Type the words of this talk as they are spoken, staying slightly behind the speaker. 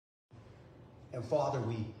And Father,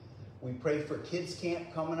 we pray for kids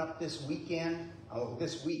camp coming up this weekend,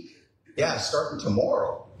 this week. Yeah, starting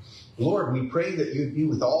tomorrow. Lord, we pray that you'd be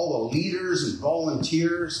with all the leaders and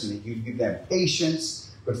volunteers and that you'd give them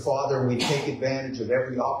patience. But Father, we take advantage of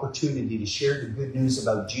every opportunity to share the good news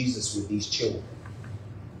about Jesus with these children.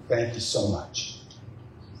 Thank you so much.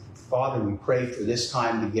 Father, we pray for this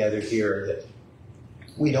time together here that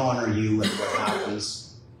we'd honor you and what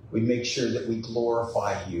happens. We'd make sure that we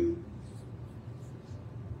glorify you.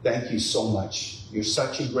 Thank you so much. You're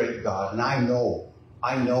such a great God. And I know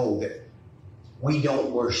that we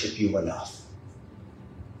don't worship you enough.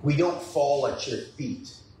 We don't fall at your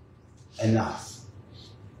feet enough.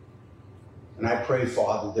 And I pray,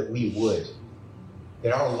 Father, that we would,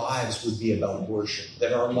 that our lives would be about worship,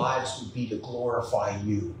 that our lives would be to glorify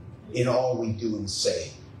you in all we do and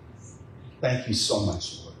say. Thank you so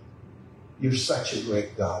much, Lord. You're such a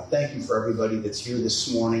great God. Thank you for everybody that's here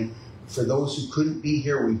this morning. For those who couldn't be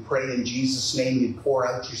here, we pray in Jesus' name you'd pour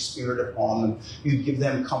out your Spirit upon them. You'd give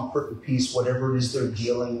them comfort and peace, whatever it is they're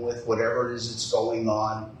dealing with, whatever it is that's going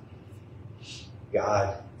on.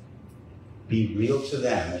 God, be real to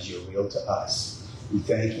them as you're real to us. We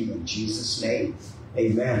thank you in Jesus' name.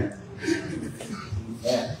 Amen.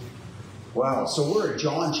 Amen. Wow, so we're at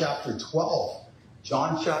John chapter 12.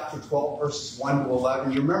 John chapter 12, verses 1 to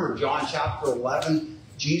 11. You remember John chapter 11?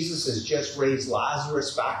 Jesus has just raised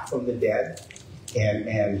Lazarus back from the dead,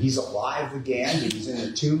 and he's alive again. He was in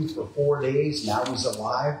the tomb for 4 days. Now he's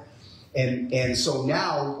alive. And so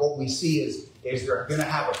now what we see is they're going to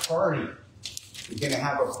have a party. They're going to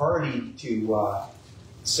have a party to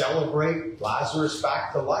celebrate Lazarus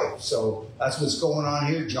back to life. So that's what's going on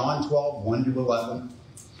here. John 12, 1 to 11.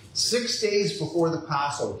 6 days before the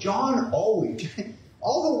Passover. John always,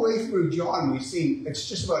 all the way through John, we've seen, it's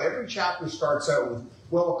just about every chapter starts out with,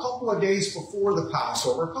 well, a couple of days before the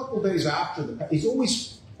Passover, a couple of days after the Passover. He's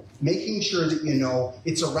always making sure that you know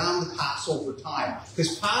it's around the Passover time.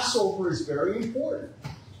 Because Passover is very important.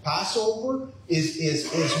 Passover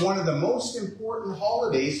is one of the most important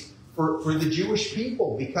holidays for the Jewish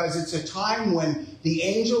people, because it's a time when the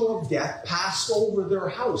angel of death passed over their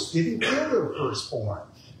house, didn't kill their firstborn.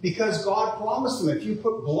 Because God promised them, if you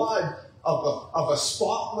put blood of a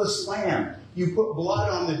spotless lamb, you put blood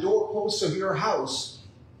on the doorposts of your house,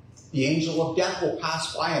 the angel of death will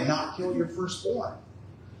pass by and not kill your firstborn.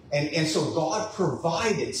 And so God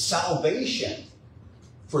provided salvation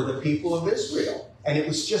for the people of Israel. And it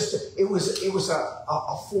was just, it was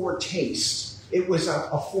a foretaste. It was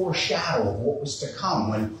a foreshadow of what was to come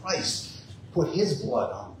when Christ put his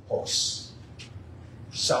blood on the posts.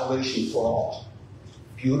 Salvation for all.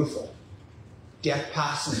 Beautiful. Death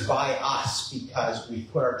passes by us because we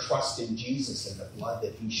put our trust in Jesus and the blood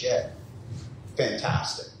that he shed.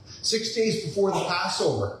 Fantastic. 6 days before the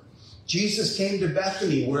Passover, Jesus came to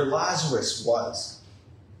Bethany where Lazarus was,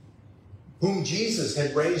 whom Jesus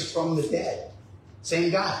had raised from the dead.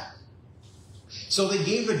 Same guy. So they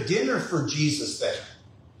gave a dinner for Jesus there,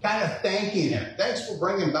 kind of thanking him. Thanks for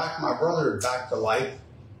bringing back my brother back to life.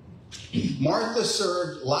 Martha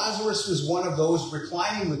served. Lazarus was one of those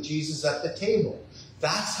reclining with Jesus at the table.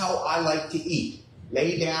 That's how I like to eat.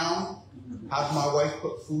 Lay down, have my wife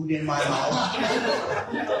put food in my mouth.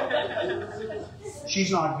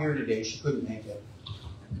 She's not here today. She couldn't make it.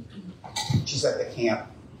 She's at the camp.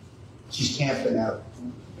 She's camping out.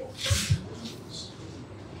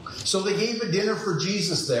 So they gave a dinner for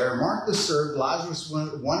Jesus there. Martha served. Lazarus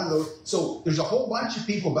was one of those. So there's a whole bunch of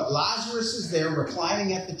people, but Lazarus is there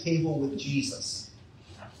reclining at the table with Jesus.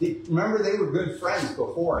 Remember, they were good friends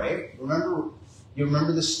before, eh? You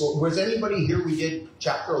remember the story? Was anybody here? We did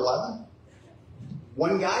chapter 11?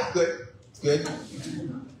 One guy? Good.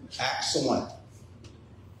 Excellent.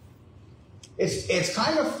 It's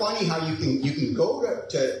kind of funny how you can go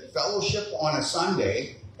to fellowship on a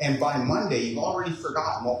Sunday, and by Monday you've already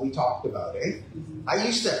forgotten what we talked about, eh? I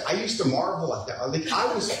used to marvel at that. Like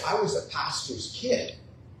I was a pastor's kid.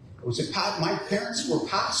 My parents were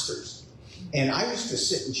pastors. And I used to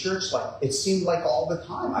sit in church like, it seemed like all the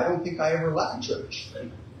time. I don't think I ever left church.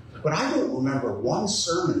 But I don't remember one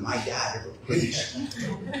sermon my dad ever preached.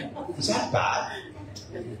 Is that bad?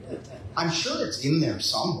 I'm sure it's in there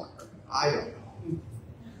somewhere. I don't know.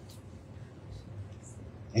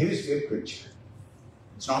 He was a good preacher.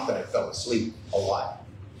 It's not that I fell asleep a lot.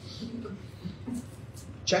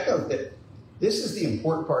 Check out that this is the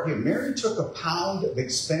important part here. Mary took a pound of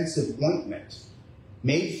expensive ointment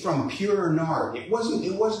made from pure nard. It wasn't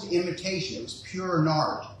imitation, it was pure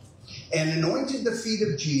nard. And anointed the feet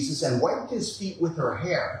of Jesus and wiped his feet with her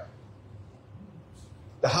hair.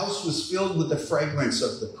 The house was filled with the fragrance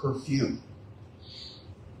of the perfume.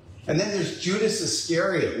 And then there's Judas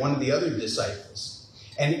Iscariot, one of the other disciples.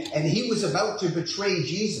 And he was about to betray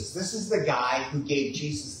Jesus. This is the guy who gave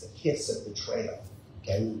Jesus the kiss of betrayal.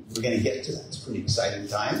 Okay, we're going to get to that. It's pretty exciting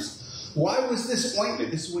times. Why was this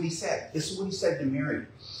ointment? This is what he said. This is what he said to Mary.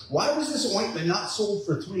 Why was this ointment not sold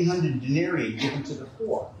for 300 denarii and given to the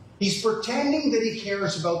poor? He's pretending that he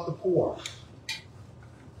cares about the poor.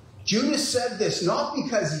 Judas said this not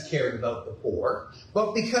because he cared about the poor,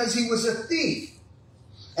 but because he was a thief.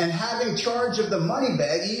 And having charge of the money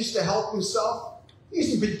bag, he used to help himself. He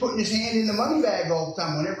used to be putting his hand in the money bag all the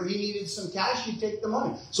time. Whenever he needed some cash, he'd take the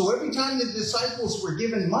money. So every time the disciples were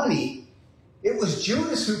given money, it was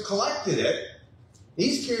Judas who collected it.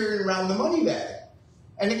 He's carrying around the money bag.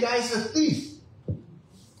 And the guy's a thief.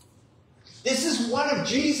 This is one of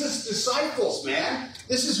Jesus' disciples, man.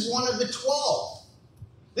 This is one of the 12.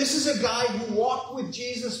 This is a guy who walked with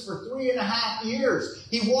Jesus for 3.5 years.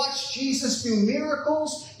 He watched Jesus do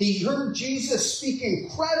miracles. He heard Jesus speak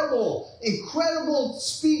incredible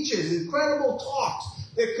speeches, incredible talks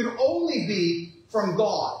that could only be from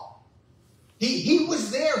God. He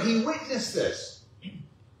was there. He witnessed this.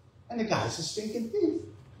 And the guy's a stinking thief.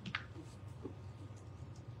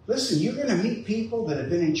 Listen, you're going to meet people that have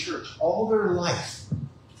been in church all their life.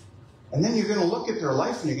 And then you're going to look at their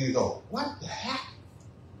life and you're going to go, what the heck?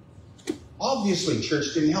 Obviously,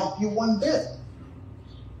 church didn't help you one bit.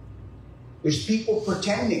 There's people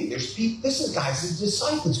pretending. This is guys, his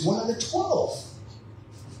disciples, one of the 12.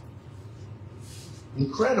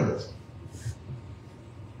 Incredible.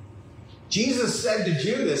 Jesus said to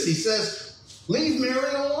Judas, he says, leave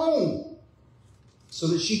Mary alone so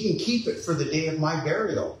that she can keep it for the day of my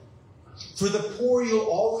burial. For the poor you'll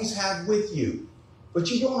always have with you, but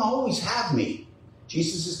you don't always have me.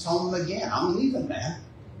 Jesus is telling them again, I'm leaving, man.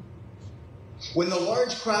 When the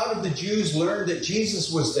large crowd of the Jews learned that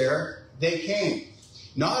Jesus was there, they came.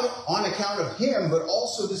 Not on account of him, but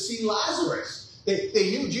also to see Lazarus.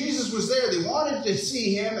 They knew Jesus was there. They wanted to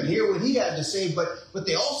see him and hear what he had to say, but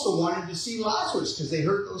they also wanted to see Lazarus because they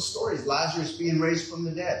heard those stories, Lazarus being raised from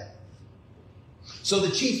the dead. So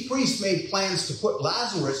the chief priests made plans to put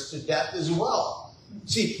Lazarus to death as well.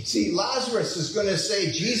 See, Lazarus is going to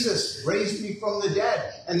say, Jesus raised me from the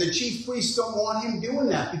dead. And the chief priests don't want him doing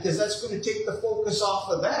that because that's going to take the focus off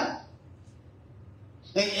of them.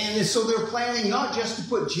 And so they're planning not just to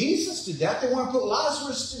put Jesus to death, they want to put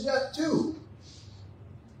Lazarus to death too.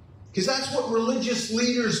 Because that's what religious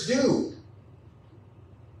leaders do.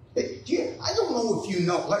 I don't know if you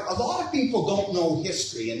know, like a lot of people don't know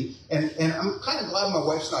history, and I'm kind of glad my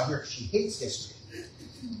wife's not here because she hates history.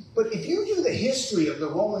 But if you do the history of the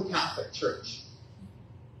Roman Catholic Church,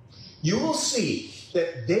 you will see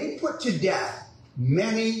that they put to death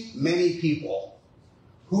many, many people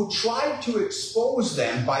who tried to expose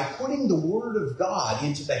them by putting the Word of God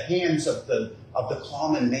into the hands of the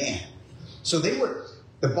common man. So they were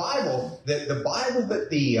the Bible that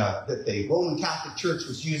the Roman Catholic Church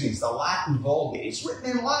was using is the Latin Vulgate. It's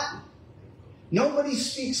written in Latin. Nobody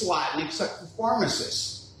speaks Latin except for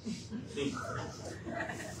pharmacists.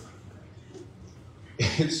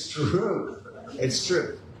 It's true. It's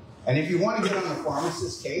true. And if you want to get on the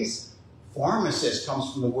pharmacist case, pharmacist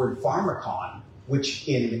comes from the word pharmakon, which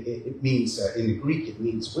in the Greek it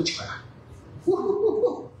means witchcraft.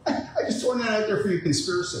 I just thrown that out there for you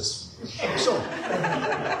conspiracists. So,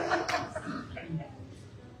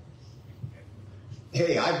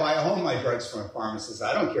 hey, I buy all my drugs from a pharmacist.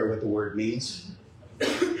 I don't care what the word means.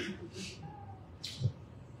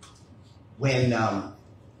 When,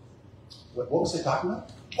 what was I talking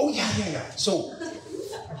about? Oh, yeah. So,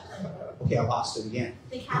 okay, I lost it again.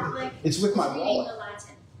 The Catholic. It's with my wallet. The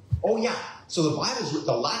Latin. Oh, yeah. So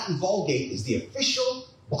the Latin Vulgate is the official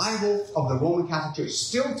Bible of the Roman Catholic Church,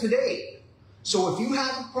 still today. So if you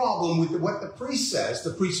have a problem with what the priest says,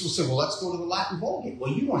 the priest will say, well, let's go to the Latin Vulgate.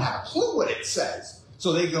 Well, you don't have a clue what it says.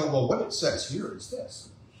 So they go, well, what it says here is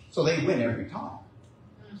this. So they win every time.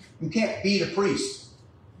 You can't beat a priest.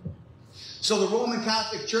 So the Roman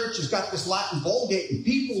Catholic Church has got this Latin Vulgate, and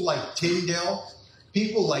people like Tyndale,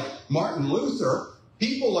 people like Martin Luther,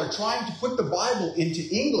 people are trying to put the Bible into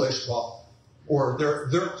English, or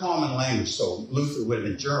their common language. So Luther would have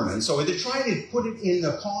been German. So they're trying to put it in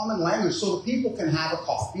the common language so that people can have a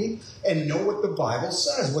copy and know what the Bible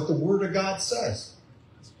says, what the Word of God says.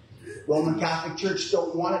 Roman Catholic Church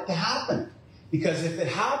don't want it to happen. Because if it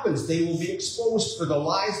happens, they will be exposed for the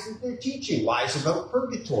lies that they're teaching. Lies about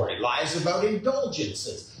purgatory, lies about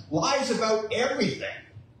indulgences, lies about everything.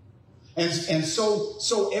 And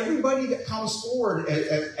so everybody that comes forward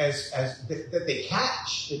that they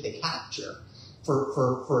capture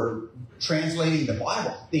for translating the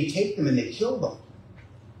Bible, they take them and they kill them.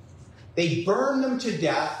 They burned them to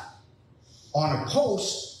death on a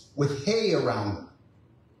post with hay around them.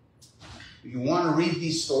 If you want to read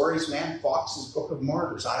these stories, man, Fox's Book of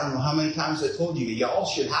Martyrs. I don't know how many times I told you, y'all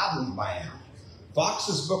should have them by now.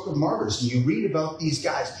 Fox's Book of Martyrs. And you read about these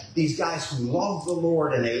guys who love the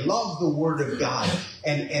Lord and they love the Word of God,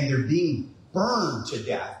 and they're being burned to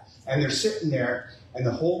death. And they're sitting there, and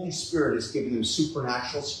the Holy Spirit is giving them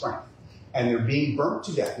supernatural strength. And they're being burnt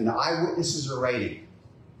to death. And the eyewitnesses are writing.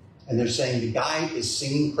 And they're saying the guy is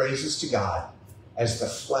singing praises to God as the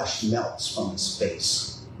flesh melts from his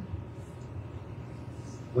face.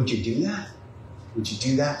 Would you do that? Would you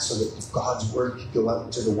do that so that God's Word could go out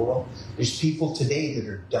into the world? There's people today that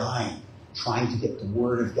are dying trying to get the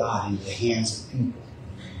Word of God into the hands of people.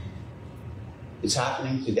 It's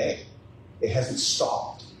happening today. It hasn't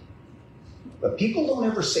stopped. But people don't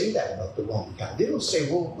ever say that about the Roman Catholic. They don't say,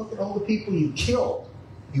 well, look at all the people you killed,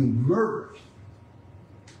 you murdered.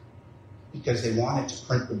 Because they wanted to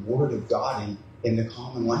print the Word of God in the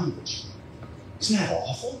common language. Isn't that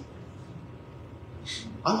awful?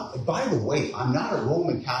 By the way, I'm not a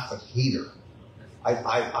Roman Catholic hater.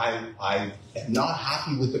 I am not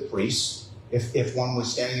happy with the priests. If one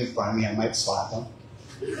was standing in front of me, I might slap them.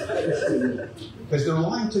 Because they're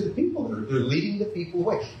lying to the people. They're leading the people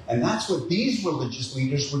away. And that's what these religious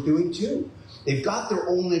leaders were doing too. They've got their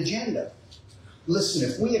own agenda. Listen,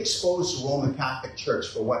 if we expose the Roman Catholic Church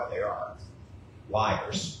for what they are,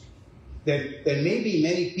 liars, then maybe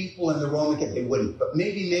many people in the Roman Catholic, they wouldn't, but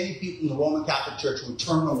maybe many people in the Roman Catholic Church would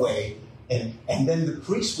turn away, and then the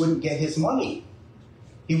priest wouldn't get his money.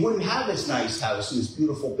 He wouldn't have his nice house and his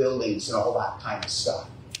beautiful buildings and all that kind of stuff.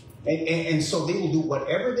 And so they will do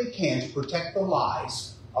whatever they can to protect the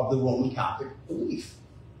lies of the Roman Catholic belief.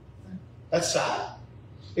 That's sad.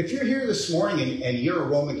 If you're here this morning and you're a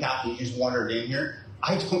Roman Catholic, you just wandered in here,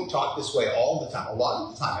 I don't talk this way all the time. A lot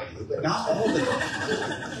of the time I do, but not all the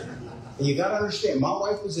time. And you got to understand, my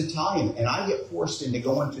wife was Italian, and I get forced into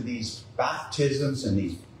going to these baptisms and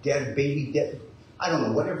these baby dead, I don't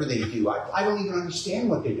know, whatever they do. I don't even understand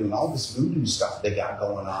what they're doing, all this voodoo stuff they got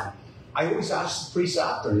going on. I always ask the priests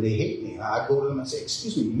after, and they hate me. I go to them and say,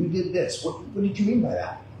 excuse me, you did this. What did you mean by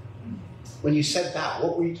that? When you said that,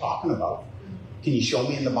 what were you talking about? Can you show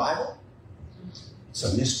me in the Bible? It's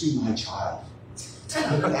a mystery, my child.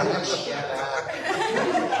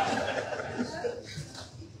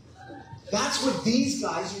 That's what these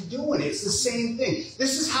guys are doing. It's the same thing.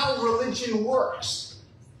 This is how religion works.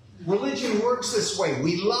 Religion works this way.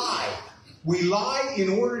 We lie. We lie in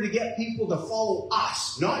order to get people to follow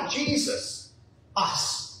us, not Jesus.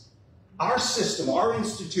 Us. Our system, our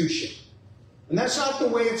institution. And that's not the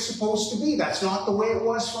way it's supposed to be. That's not the way it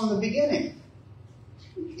was from the beginning.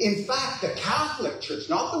 In fact, the Catholic Church,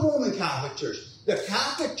 not the Roman Catholic Church, the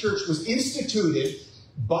Catholic Church was instituted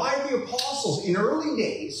by the apostles in early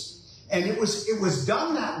days. And it was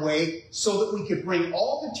done that way so that we could bring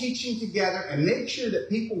all the teaching together and make sure that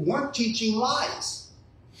people weren't teaching lies.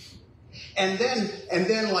 And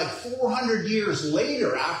then like 400 years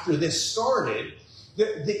later, after this started,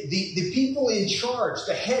 the people in charge,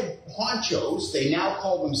 the head honchos, they now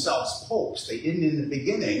call themselves popes. They didn't in the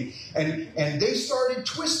beginning. And they started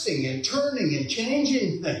twisting and turning and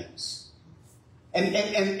changing things.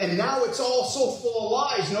 And now it's all so full of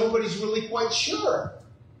lies, nobody's really quite sure.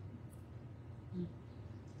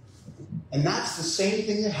 And that's the same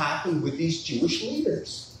thing that happened with these Jewish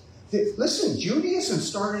leaders. Listen, Judaism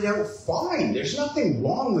started out fine. There's nothing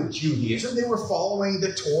wrong with Judaism. They were following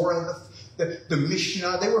the Torah, the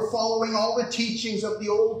Mishnah. They were following all the teachings of the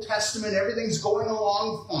Old Testament. Everything's going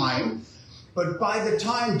along fine. But by the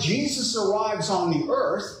time Jesus arrives on the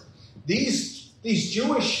earth, these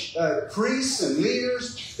Jewish priests and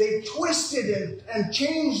leaders, they've twisted and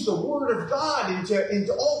changed the Word of God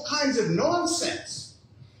into all kinds of nonsense.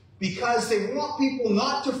 Because they want people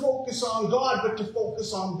not to focus on God, but to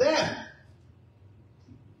focus on them.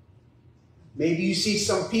 Maybe you see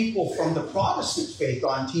some people from the Protestant faith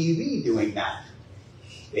on TV doing that.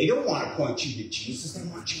 They don't want to point you to Jesus. They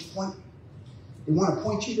want to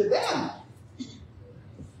point you to them.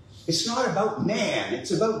 It's not about man.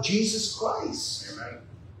 It's about Jesus Christ. Amen.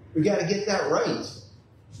 We got to get that right.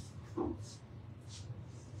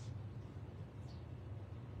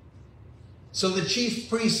 So the chief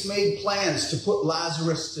priests made plans to put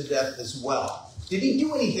Lazarus to death as well. Did he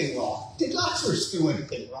do anything wrong? Did Lazarus do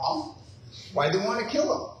anything wrong? Why do they want to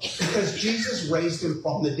kill him? Because Jesus raised him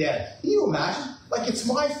from the dead. Can you imagine? Like, it's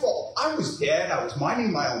my fault. I was dead. I was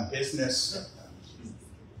minding my own business.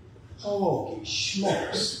 Holy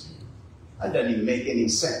smokes. That doesn't even make any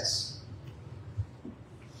sense.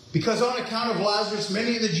 Because on account of Lazarus,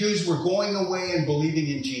 many of the Jews were going away and believing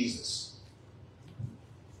in Jesus.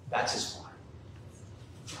 That's his heart.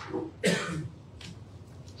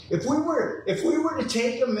 If we were to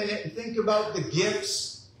take a minute and think about the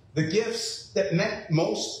gifts that meant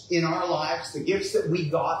most in our lives, the gifts that we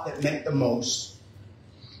got that meant the most,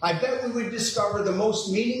 I bet we would discover the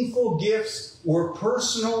most meaningful gifts were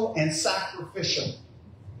personal and sacrificial.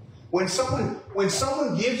 When someone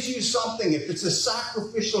gives you something, if it's a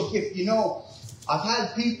sacrificial gift, you know, I've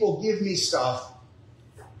had people give me stuff.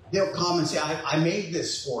 They'll come and say, I made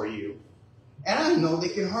this for you. And I know they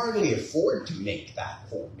can hardly afford to make that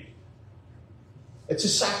for me. It's a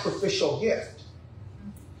sacrificial gift.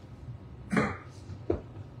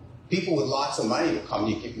 People with lots of money will come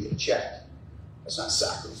to you, give you a check. That's not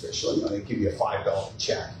sacrificial. You know, they give you a $5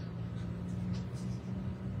 check.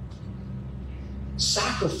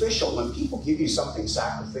 Sacrificial. When people give you something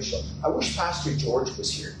sacrificial, I wish Pastor George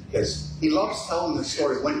was here because he loves telling the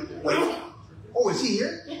story. Oh, is he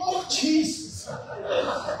here? Oh, Jesus.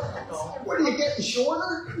 What, are you getting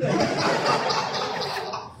shorter?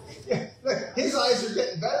 Yeah, look, his eyes are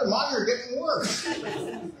getting better. Mine are getting worse.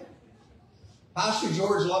 Pastor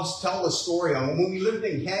George loves to tell the story on when we lived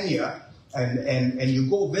in Kenya and you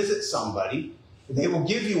go visit somebody, they will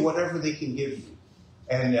give you whatever they can give you.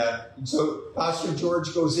 And so Pastor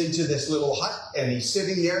George goes into this little hut and he's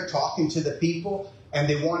sitting there talking to the people and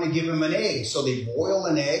they want to give him an egg. So they boil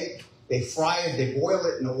an egg, they fry it, they boil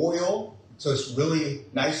it in oil so it's really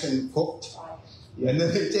nice and cooked. And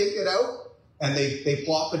then they take it out and they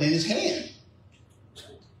plop it in his hand.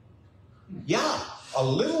 Yeah, a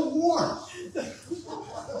little warm.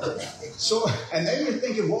 So, and then you're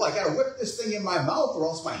thinking, well, I got to whip this thing in my mouth or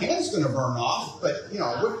else my hand's going to burn off. But, you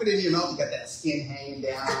know, whip it in your mouth, you got that skin hanging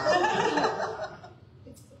down.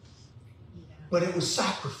 But it was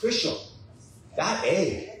sacrificial. That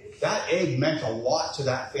egg meant a lot to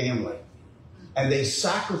that family. And they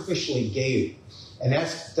sacrificially gave. And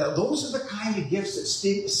those are the kind of gifts that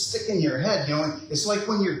stick in your head. You know, it's like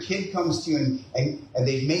when your kid comes to you and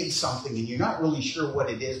they've made something and you're not really sure what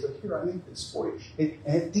it is, but here, I made this for you.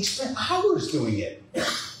 And they spent hours doing it.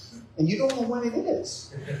 And you don't know what it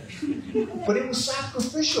is. But it was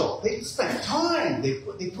sacrificial. They spent time.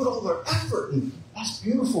 They put all their effort, and that's a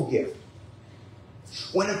beautiful gift.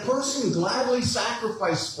 When a person gladly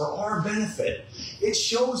sacrificed for our benefit, it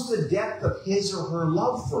shows the depth of his or her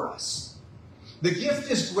love for us. The gift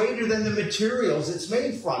is greater than the materials it's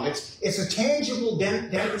made from. It's a tangible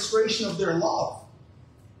demonstration of their love.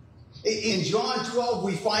 In John 12,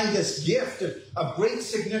 we find this gift of great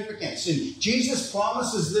significance. And Jesus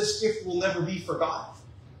promises this gift will never be forgotten.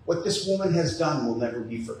 What this woman has done will never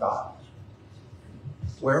be forgotten.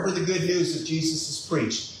 Wherever the good news of Jesus is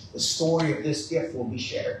preached, the story of this gift will be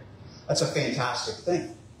shared. That's a fantastic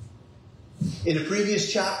thing. In a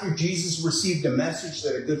previous chapter, Jesus received a message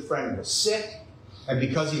that a good friend was sick. And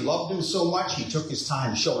because he loved him so much, he took his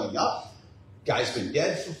time showing up. Guy's been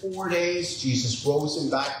dead for 4 days. Jesus rose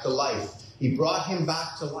him back to life. He brought him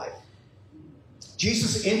back to life.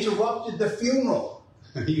 Jesus interrupted the funeral.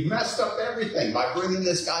 He messed up everything by bringing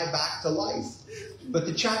this guy back to life. But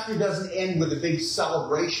the chapter doesn't end with a big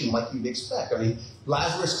celebration like you'd expect. I mean,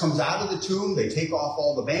 Lazarus comes out of the tomb. They take off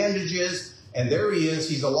all the bandages. And there he is.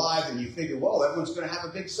 He's alive. And you figure, well, everyone's going to have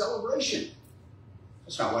a big celebration.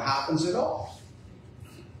 That's not what happens at all.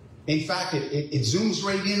 In fact, it zooms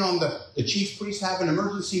right in on the chief priests have an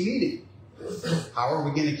emergency meeting. How are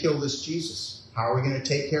we going to kill this Jesus? How are we going to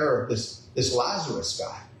take care of this Lazarus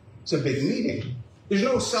guy? It's a big meeting. There's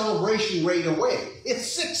no celebration right away. It's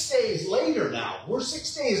 6 days later now. We're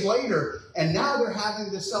 6 days later, and now they're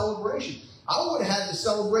having the celebration. I would have had the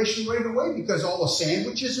celebration right away because all the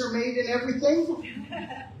sandwiches are made and everything.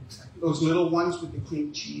 Those little ones with the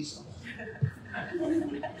cream cheese.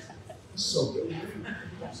 So good.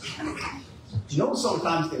 Do you know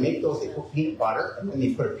sometimes they make those, they put peanut butter and then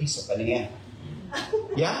they put a piece of banana?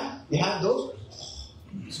 Yeah? You have those?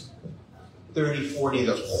 30, 40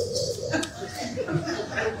 of those.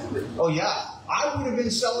 Oh yeah. I would have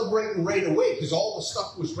been celebrating right away because all the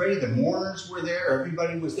stuff was ready. The mourners were there.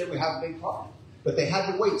 Everybody was there. We have a big party. But they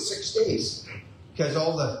had to wait 6 days because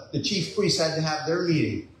all the chief priests had to have their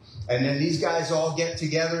meeting. And then these guys all get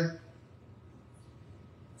together.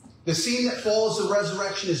 The scene that follows the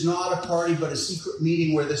resurrection is not a party, but a secret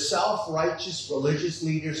meeting where the self-righteous religious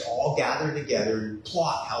leaders all gather together and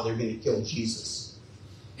plot how they're going to kill Jesus.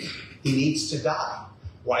 He needs to die.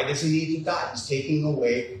 Why does he need to die? He's taking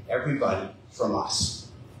away everybody from us.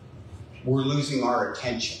 We're losing our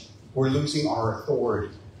attention. We're losing our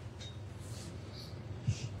authority.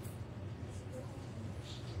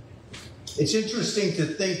 It's interesting to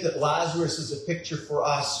think that Lazarus is a picture for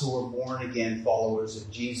us who are born again followers of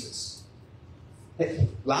Jesus.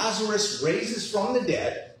 Lazarus raises from the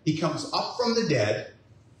dead. He comes up from the dead.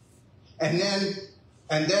 And then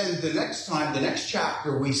the next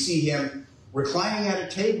chapter, we see him reclining at a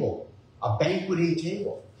table, a banqueting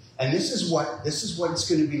table. And this is what it's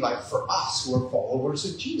going to be like for us who are followers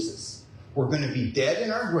of Jesus. We're going to be dead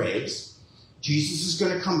in our graves. Jesus is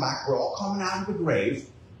going to come back. We're all coming out of the grave.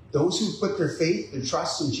 Those who put their faith and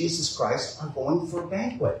trust in Jesus Christ are going for a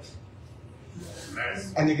banquet.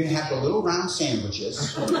 And they're going to have the little round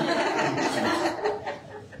sandwiches.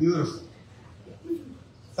 Beautiful.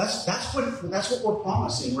 That's what we're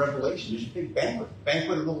promising in Revelation. There's a big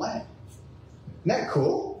banquet of the Lamb. Isn't that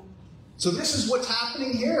cool? So this is what's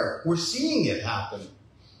happening here. We're seeing it happen.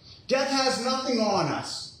 Death has nothing on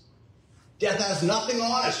us. Death has nothing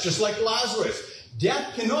on us, just like Lazarus.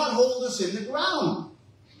 Death cannot hold us in the ground.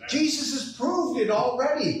 Jesus has proved it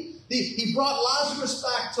already. He brought Lazarus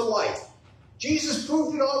back to life. Jesus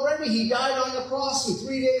proved it already. He died on the cross, and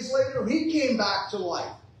 3 days later, he came back to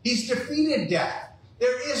life. He's defeated death.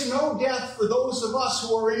 There is no death for those of us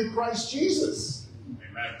who are in Christ Jesus.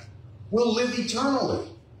 Amen. We'll live eternally.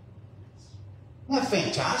 Isn't that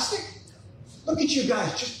fantastic? Look at you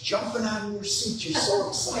guys just jumping out of your seats. You're so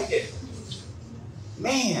excited.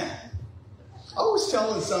 Man. I was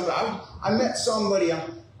telling somebody, I met somebody,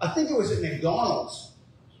 I think it was at McDonald's.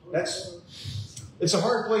 It's a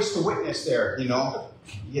hard place to witness there, you know.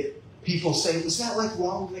 People say, is that like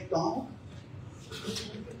Ronald McDonald?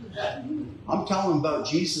 I'm telling them about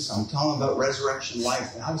Jesus. I'm telling them about resurrection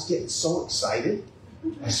life. And I was getting so excited,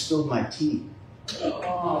 I spilled my tea.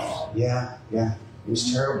 Yeah. It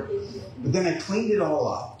was terrible. But then I cleaned it all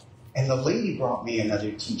up. And the lady brought me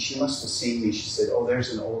another tea. She must have seen me. She said, oh,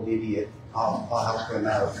 there's an old idiot. I'll help him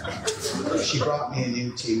out. She brought me a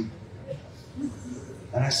new tea.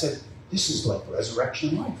 And I said, this is like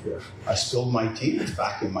resurrection life here. I spilled my tea. It's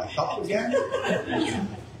back in my cup again.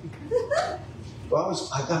 Well,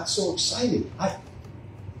 I got so excited.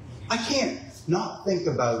 I can't not think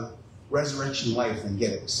about resurrection life and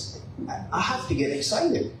get excited. I have to get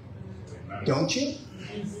excited. Don't you?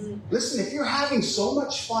 Listen, if you're having so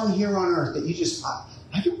much fun here on earth that you just,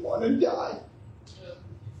 I don't want to die.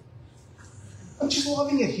 I'm just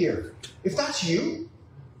loving it here. If that's you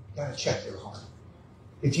got to check your heart.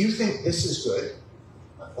 If you think this is good,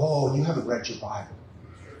 oh, you haven't read your Bible.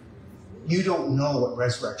 You don't know what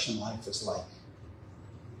resurrection life is like.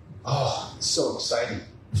 Oh, it's so exciting.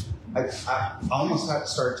 I almost had to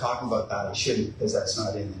start talking about that. I shouldn't, because that's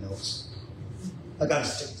not in the notes. I got to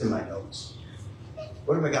stick to my notes.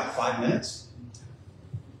 What have I got, 5 minutes?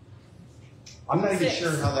 I'm not even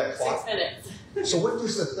sure how that clock... 6 minutes. So what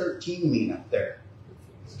does the 13 mean up there?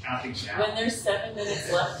 It's counting down. When there's 7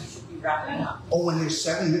 minutes left, you should be wrapping up. Oh, when there's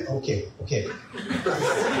 7 minutes? Okay.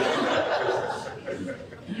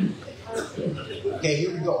 Okay,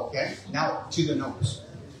 here we go, okay? Now, to the notes.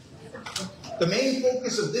 The main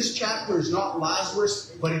focus of this chapter is not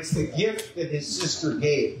Lazarus, but it's the gift that his sister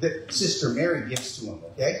gave, that Sister Mary gives to him,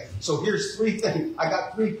 okay? So here's 3 things. I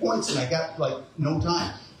got 3 points and I got, no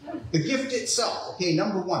time. The gift itself, okay,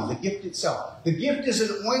 number 1, the gift itself. The gift is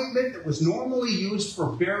an ointment that was normally used for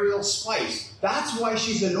burial spice. That's why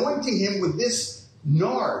she's anointing him with this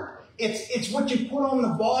nard. It's what you put on the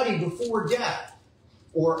body before death.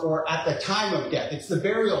 Or at the time of death. It's the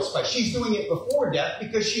burial spice. She's doing it before death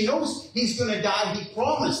because she knows he's going to die. He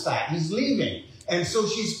promised that. He's leaving. And so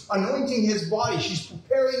she's anointing his body. She's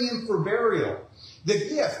preparing him for burial. The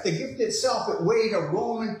gift itself, it weighed a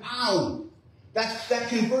Roman pound. That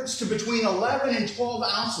converts to between 11 and 12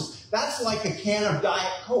 ounces. That's like a can of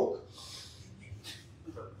Diet Coke.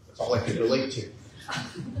 That's all I could relate to.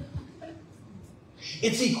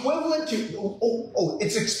 It's equivalent to,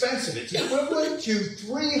 it's expensive. It's equivalent to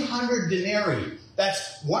 300 denarii.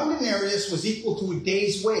 That's 1 denarius was equal to a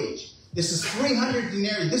day's wage. This is 300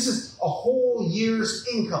 denarii. This is a whole year's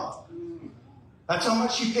income. That's how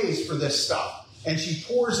much she pays for this stuff. And she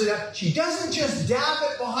pours it up. She doesn't just dab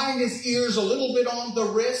it behind his ears, a little bit on the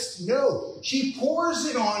wrist. No, she pours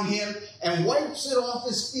it on him and wipes it off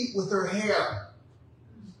his feet with her hair.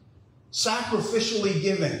 Sacrificially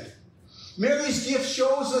given. Mary's gift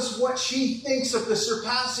shows us what she thinks of the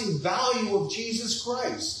surpassing value of Jesus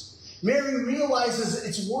Christ. Mary realizes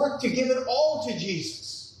it's worth to give it all to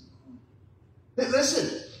Jesus.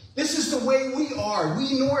 Listen, this is the way we are.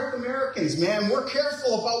 We North Americans, man, we're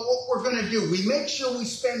careful about what we're going to do. We make sure we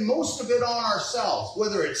spend most of it on ourselves,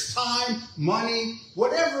 whether it's time, money,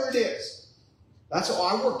 whatever it is. That's all.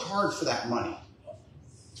 I worked hard for that money.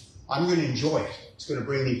 I'm going to enjoy it. It's going to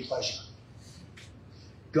bring me pleasure.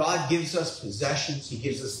 God gives us possessions. He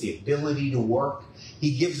gives us the ability to work.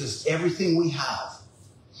 He gives us everything we have.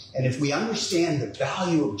 And if we understand the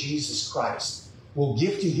value of Jesus Christ, we'll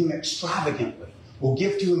give to him extravagantly. We'll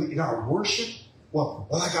give to him in our worship. Well,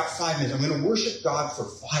 I got 5 minutes. I'm going to worship God for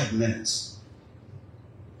 5 minutes.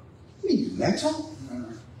 What are you, mental?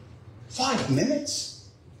 5 minutes?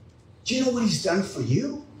 Do you know what he's done for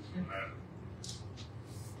you?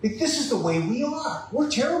 Like, this is the way we are. We're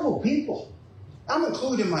terrible people. I'm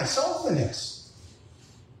including myself in this.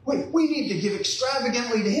 We need to give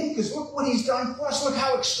extravagantly to him because look what he's done for us. Look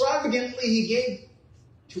how extravagantly he gave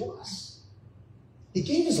to us. He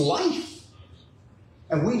gave his life.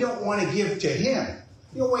 And we don't want to give to him.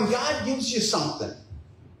 You know, when God gives you something,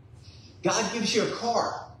 God gives you a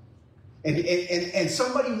car, and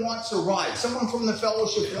somebody wants a ride. Someone from the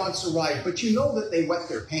fellowship wants a ride, but you know that they wet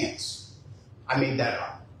their pants. I made that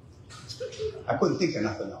up. I couldn't think of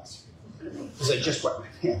nothing else. Because I just wet my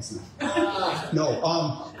pants now.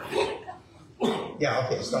 No, yeah,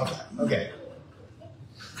 okay, stop that. Okay.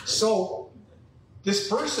 So, this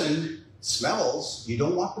person smells. You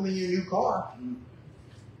don't want them in your new car.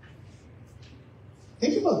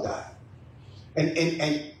 Think about that.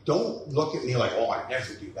 And don't look at me like, oh, I'd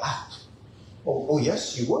never do that. Oh,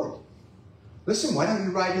 yes, you would. Listen, why don't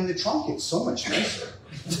you ride in the trunk? It's so much nicer.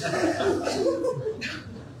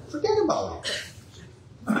 Forget about it.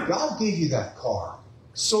 God gave you that car.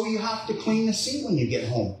 So you have to clean the seat when you get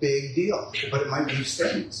home. Big deal. But it might leave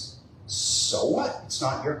stains. So what? It's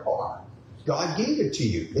not your car. God gave it to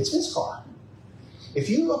you. It's his car. If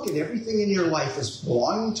you look at everything in your life as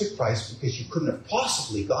belonging to Christ because you couldn't have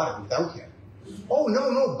possibly got it without him. Oh,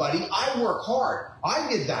 no, buddy. I work hard. I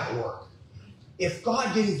did that work. If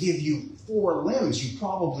God didn't give you 4 limbs, you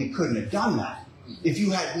probably couldn't have done that. If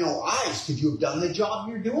you had no eyes, could you have done the job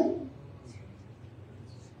you're doing?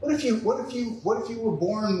 What if you were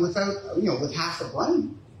born without, with half a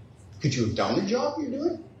brain? Could you have done the job you're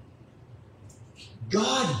doing?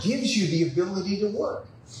 God gives you the ability to work.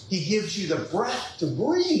 He gives you the breath to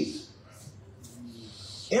breathe.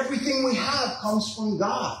 Everything we have comes from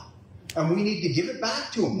God. And we need to give it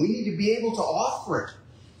back to him. We need to be able to offer it.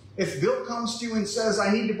 If Bill comes to you and says,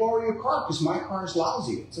 I need to borrow your car because my car's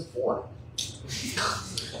lousy, it's a Ford.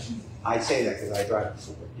 I say that because I drive a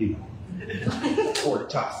Ford, Ford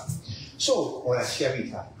tough. So, or that's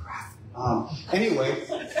Chevy tough. Crap. Anyway,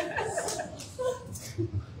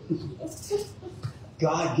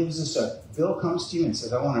 God gives us Bill comes to you and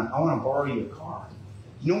says, I want to borrow your car.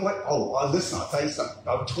 You know what? Oh, listen, I'll tell you something.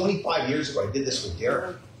 About 25 years ago, I did this with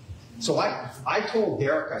Derek. So I told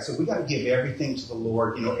Derek, I said, we got to give everything to the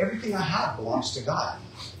Lord. Everything I have belongs to God.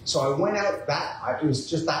 So I went out it was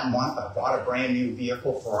just that month, I bought a brand new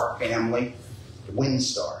vehicle for our family, the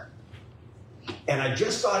Windstar. And I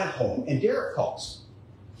just got it home, and Derek calls.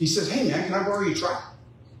 He says, hey man, can I borrow your truck?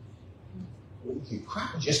 Holy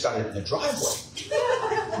crap, I just got it in the driveway.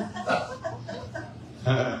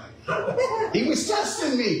 He was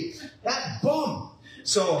testing me, that bum.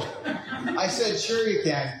 So I said, sure you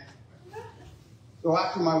can. So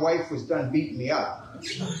after my wife was done beating me up,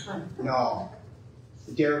 no.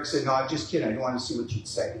 Derek said, no, I'm just kidding. I don't want to see what you'd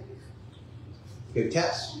say. Good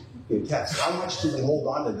test. Good test. How much do we hold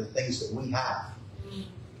on to the things that we have?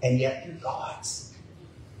 And yet they're God's.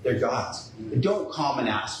 They're God's. Don't come and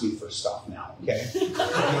ask me for stuff now, okay?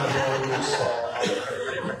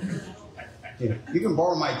 You can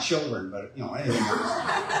borrow my children, but, anything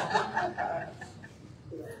else.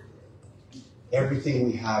 Everything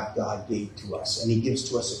we have, God gave to us, and he gives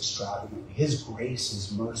to us extravagantly. His grace,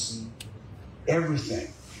 his mercy, everything.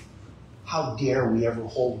 How dare we ever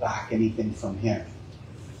hold back anything from him?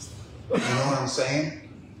 You know what I'm saying?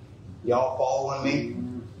 Y'all following me?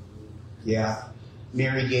 Yeah.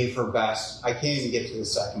 Mary gave her best. I can't even get to the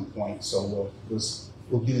second point, so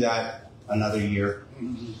we'll do that another year.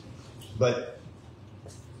 But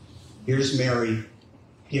here's Mary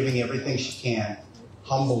giving everything she can,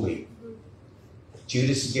 humbly.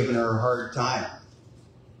 Judas is giving her a hard time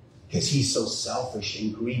because he's so selfish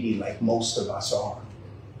and greedy like most of us are.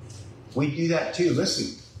 We do that too.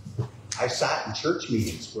 Listen, I've sat in church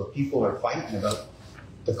meetings where people are fighting about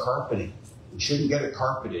the carpeting. We shouldn't get it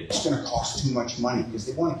carpeted. It's going to cost too much money because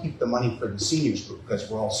they want to keep the money for the seniors group because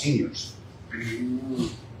we're all seniors.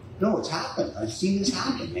 No, it's happened. I've seen this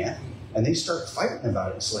happen, man. And they start fighting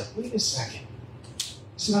about it. It's like, wait a second.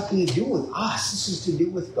 It's nothing to do with us. This is to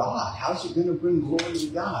do with God. How's it going to bring glory to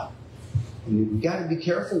God? And we've got to be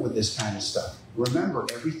careful with this kind of stuff. Remember,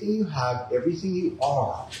 everything you have, everything you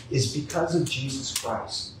are, is because of Jesus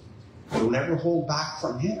Christ. Don't ever hold back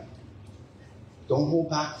from him. Don't hold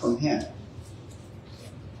back from him.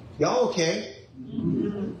 Y'all okay?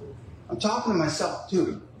 I'm talking to myself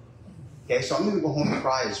too. Okay, so I'm going to go home and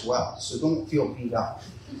cry as well. So don't feel beat up.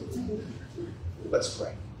 Let's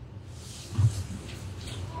pray.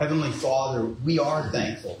 Heavenly Father, we are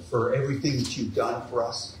thankful for everything that you've done for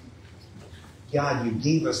us. God, you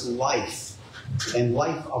gave us life and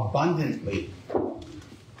life abundantly.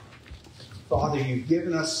 Father, you've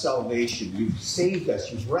given us salvation. You've saved us.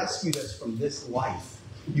 You've rescued us from this life.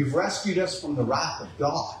 You've rescued us from the wrath of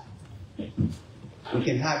God. We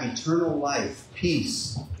can have eternal life,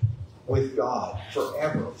 peace with God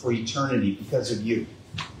forever, for eternity, because of you.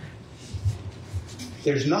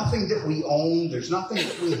 There's nothing that we own, there's nothing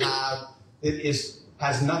that we have that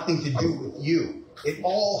has nothing to do with you. It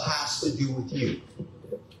all has to do with you.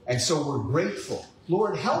 And so we're grateful.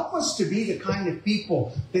 Lord, help us to be the kind of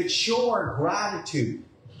people that show our gratitude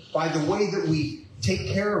by the way that we take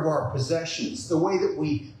care of our possessions, the way that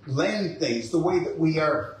we lend things, the way that we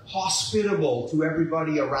are hospitable to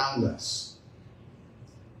everybody around us.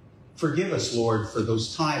 Forgive us, Lord, for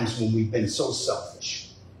those times when we've been so selfish.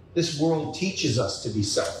 This world teaches us to be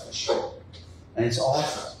selfish. And it's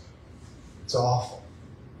awful. It's awful.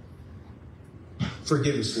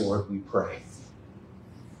 Forgive us, Lord, we pray.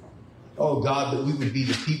 Oh, God, that we would be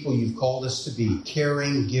the people you've called us to be.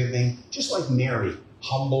 Caring, giving, just like Mary.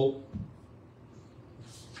 Humble.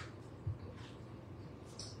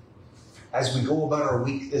 As we go about our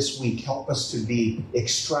week this week, help us to be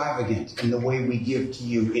extravagant in the way we give to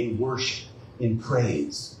you in worship, in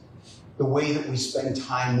praise. The way that we spend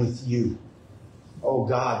time with you. Oh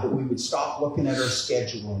God, that we would stop looking at our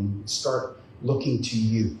schedule and start looking to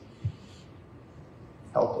you.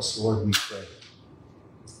 Help us, Lord, we pray.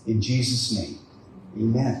 In Jesus' name,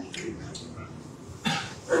 amen.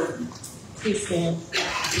 Please stand.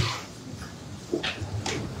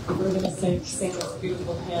 We're going to sing this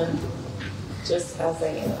beautiful hymn, Just As I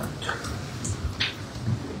Am.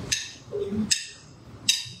 One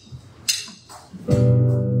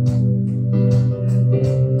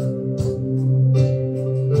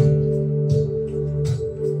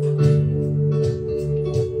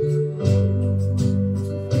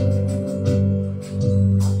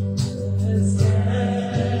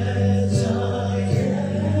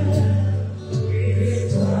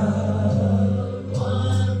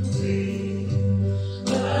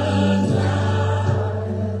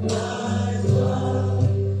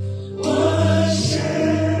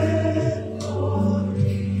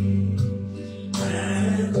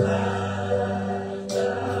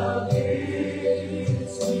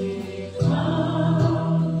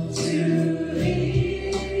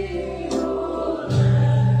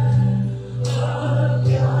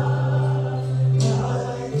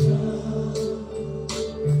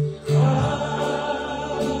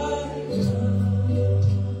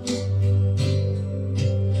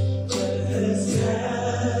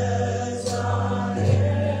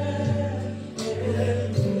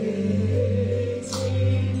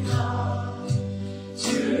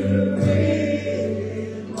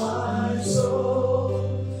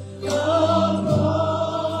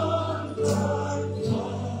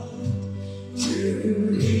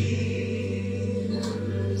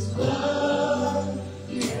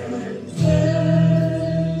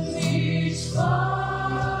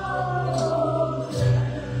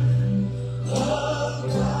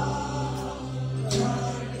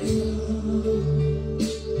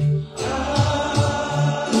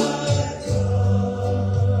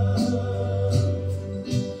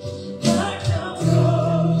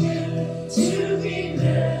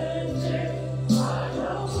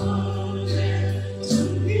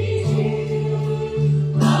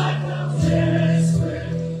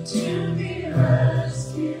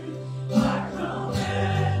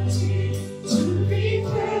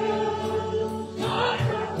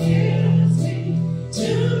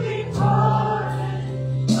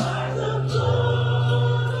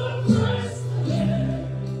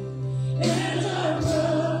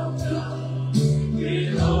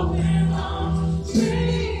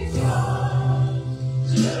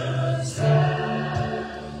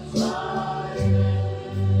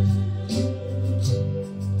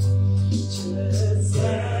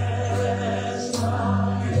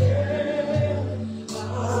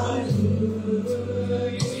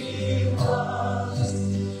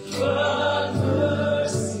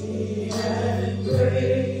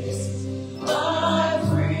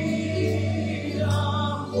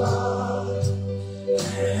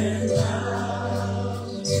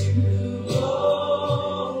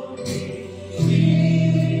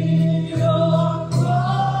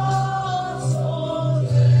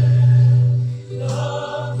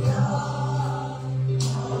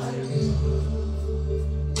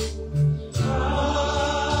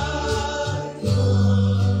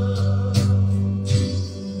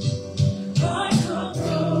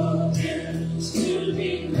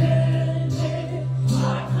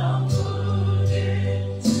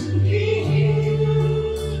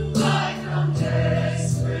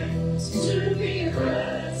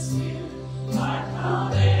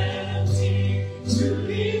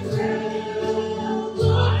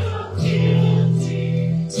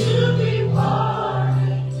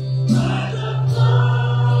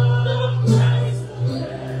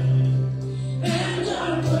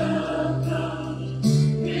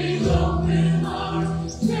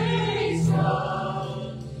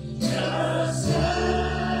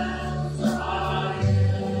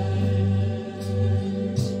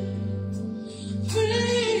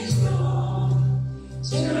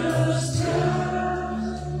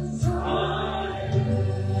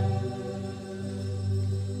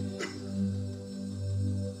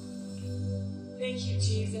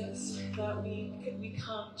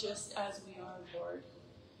come just as we are, Lord.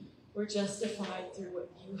 We're justified through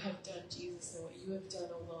what you have done, Jesus, and what you have done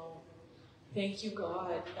alone. Thank you,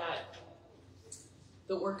 God, that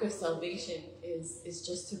the work of salvation is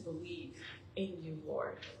just to believe in you,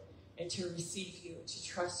 Lord, and to receive you, to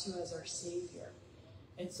trust you as our Savior.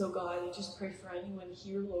 And so, God, I just pray for anyone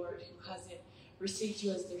here, Lord, who hasn't received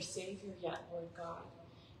you as their Savior yet, Lord God,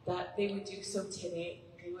 that they would do so today.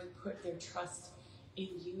 They would put their trust in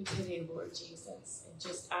you today, Lord Jesus, and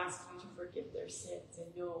just ask you to forgive their sins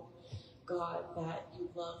and know, God, that you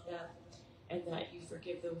love them and that you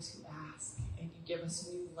forgive those who ask and you give us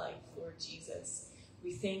new life, Lord Jesus.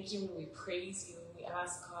 We thank you and we praise you and we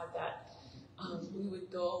ask, God, that we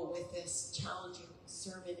would go with this challenging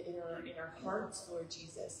sermon in our hearts, Lord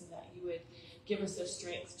Jesus, and that you would give us the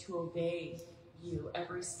strength to obey you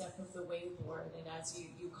every step of the way, Lord. And as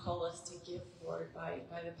you call us to give, Lord, by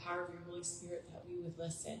the power of your Holy Spirit, that we would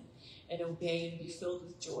listen and obey and be filled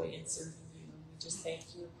with joy in serving you. And we just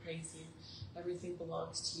thank you and praise you. Everything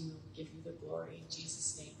belongs to you. We give you the glory in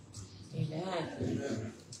Jesus' name. Amen.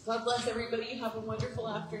 Amen. God bless everybody. Have a wonderful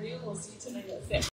afternoon. We'll see you tonight at 6.